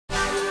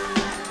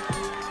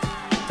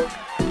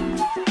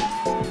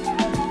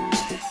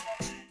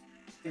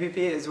ABP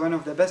is one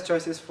of the best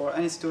choices for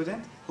any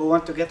student who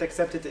want to get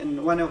accepted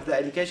in one of the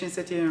education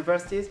city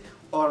universities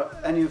or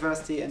any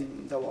university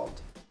in the world.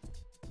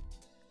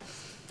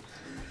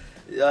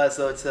 Yeah,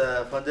 so it's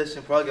a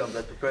foundation program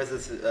that prepares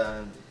us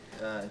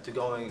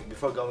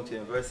before going to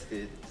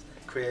university. It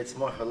creates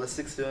more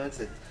holistic students.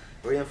 It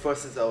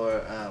reinforces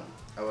our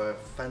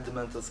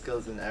fundamental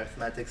skills in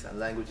arithmetics and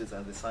languages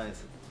and the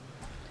sciences.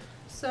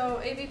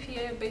 So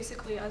ABP,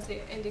 basically, as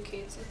it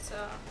indicates, it's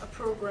a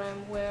program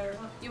where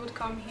you would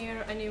come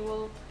here and it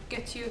will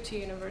get you to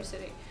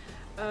university.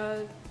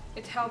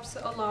 It helps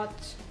a lot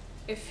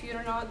if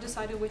you're not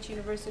decided which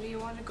university you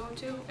want to go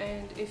to,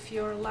 and if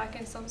you're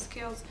lacking some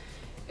skills,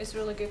 it's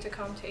really good to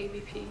come to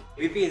ABP.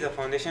 ABP is a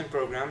foundation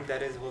program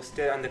that is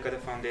hosted under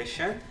Qatar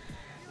Foundation.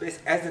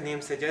 As the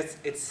name suggests,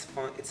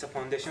 it's a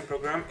foundation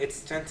program. It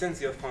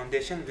strengthens your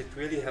foundation, which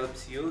really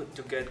helps you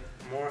to get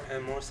more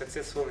and more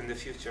successful in the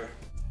future.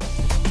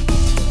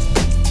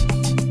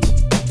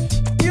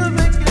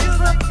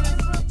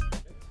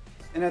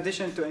 In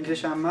addition to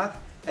English and math,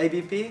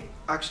 ABP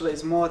actually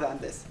is more than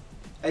this.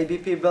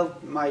 ABP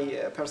built my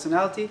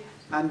personality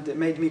and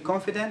made me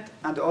confident,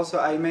 and also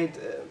I made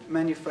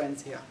many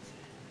friends here.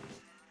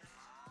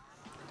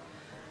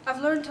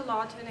 I've learned a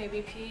lot in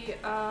ABP,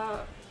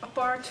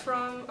 apart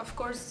from, of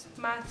course,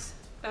 maths,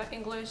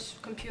 English,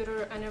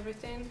 computer and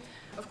everything.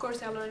 Of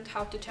course, I learned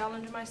how to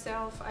challenge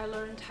myself. I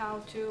learned how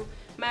to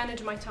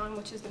manage my time,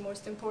 which is the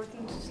most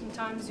important.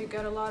 Sometimes you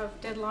get a lot of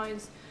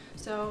deadlines,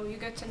 so you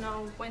get to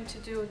know when to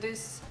do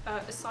this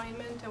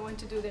assignment and when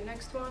to do the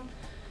next one.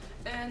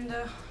 And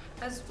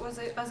as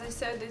I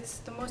said, it's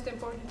the most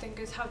important thing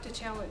is how to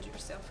challenge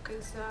yourself,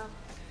 because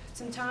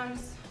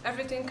sometimes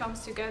everything comes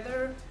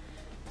together.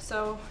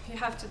 So you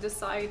have to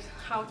decide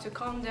how to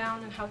calm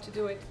down and how to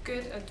do it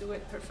good and do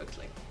it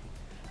perfectly.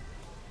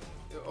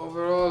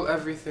 Overall,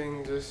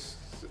 everything just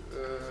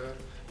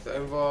that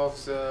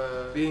involves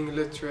being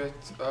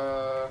literate,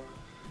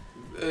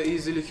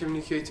 easily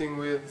communicating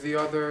with the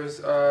others,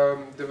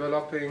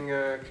 developing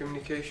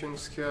communication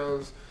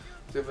skills,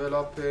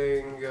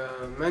 developing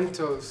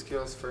mental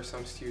skills for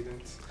some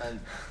students. And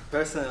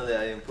personally,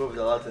 I improved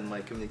a lot in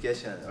my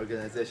communication and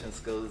organization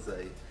skills.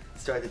 I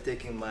started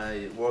taking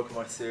my work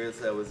more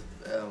seriously. I was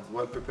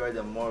well prepared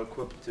and more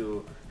equipped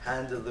to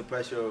handle the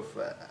pressure of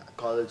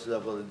college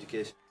level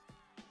education.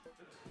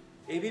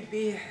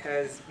 ABP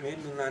has made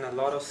me learn a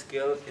lot of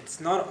skill. It's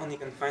not only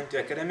confined to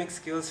academic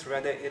skills,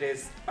 rather it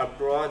is a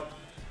broad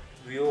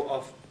view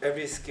of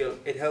every skill.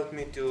 It helped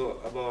me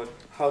about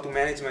how to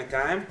manage my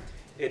time.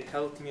 It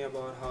helped me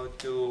about how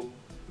to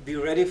be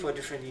ready for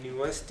different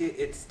universities.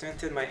 It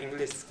strengthened my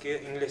English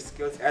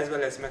skills as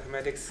well as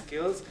mathematics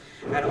skills,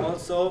 and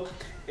also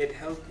it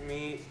helped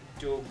me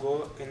to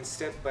go in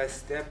step by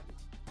step.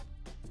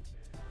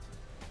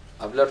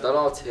 I've learned a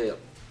lot here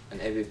in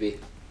ABP.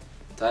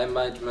 Time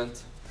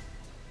management,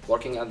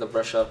 working under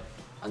pressure,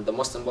 and the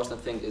most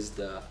important thing is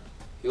the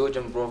huge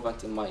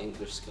improvement in my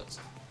English skills.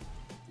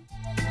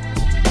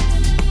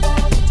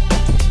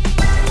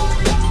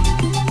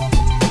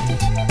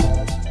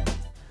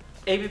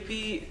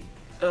 ABP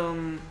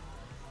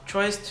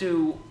tries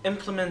to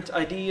implement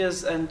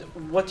ideas and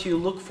what you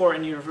look for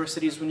in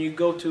universities when you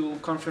go to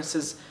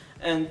conferences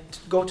and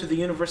go to the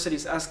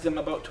universities, ask them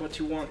about what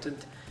you want,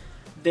 and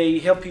they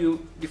help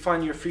you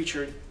define your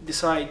future,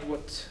 decide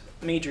what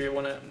major you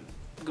want to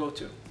go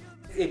to.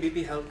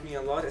 ABP helped me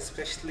a lot,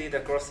 especially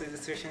the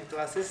cross-registration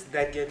classes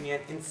that gave me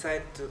an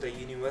insight to the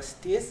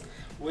universities,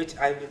 which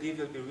I believe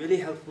will be really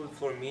helpful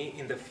for me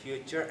in the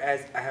future,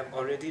 as I have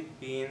already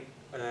been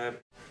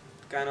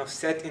kind of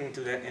set into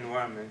that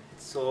environment.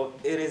 So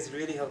it is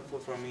really helpful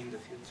for me in the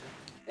future.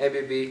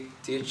 ABP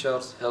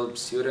teachers help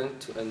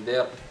students in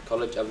their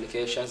college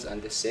applications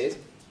and essays.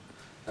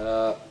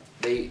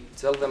 They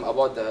tell them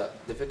about the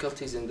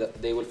difficulties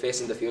they will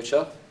face in the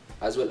future,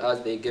 as well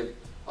as they give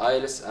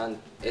IELTS and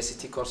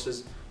ACT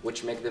courses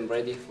which make them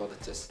ready for the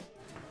test.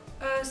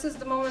 Since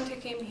the moment I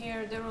came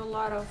here, there were a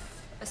lot of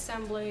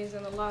assemblies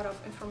and a lot of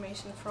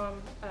information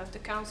from the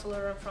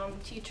counselor and from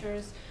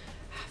teachers.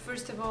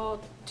 First of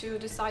all, to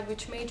decide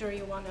which major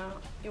you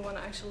wanna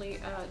actually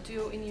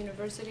do in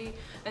university,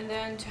 and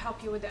then to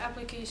help you with the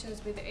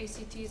applications, with the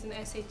ACTs and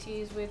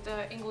SATs, with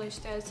the English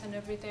tests and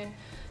everything.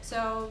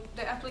 So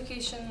the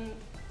application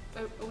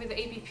with the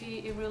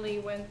ABP, it really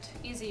went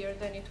easier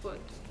than it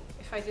would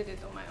if I did it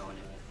on my own.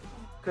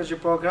 Because your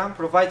program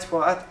provides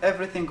for us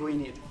everything we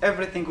need,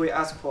 everything we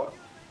ask for.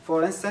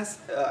 For instance,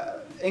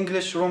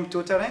 English room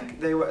tutoring,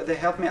 they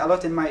helped me a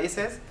lot in my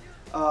essays.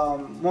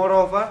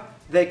 Moreover,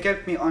 they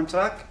kept me on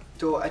track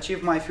to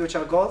achieve my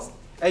future goals.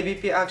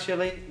 ABP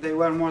actually, they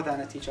were more than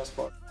a teacher's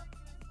sport.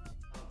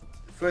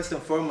 First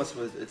and foremost,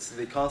 it's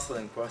the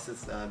counseling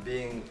process,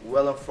 being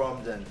well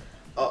informed and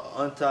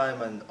on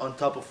time and on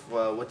top of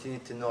what you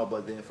need to know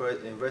about the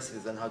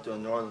universities and how to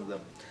enroll in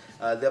them.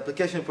 The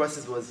application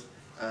process was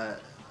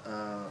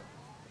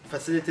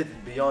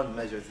facilitated beyond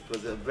measures. It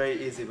was a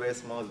very easy, very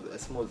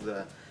smooth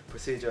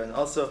procedure, and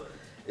also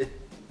it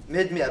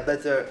made me a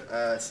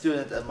better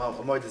student and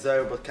a more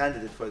desirable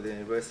candidate for the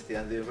university.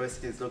 And the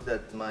universities looked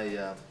at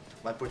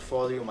my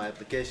portfolio, my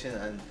application,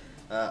 and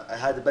I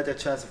had a better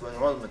chance of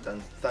enrollment.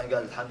 And thank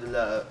God,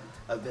 alhamdulillah,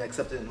 I've been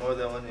accepted in more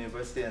than one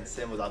university, and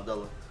same with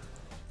Abdullah.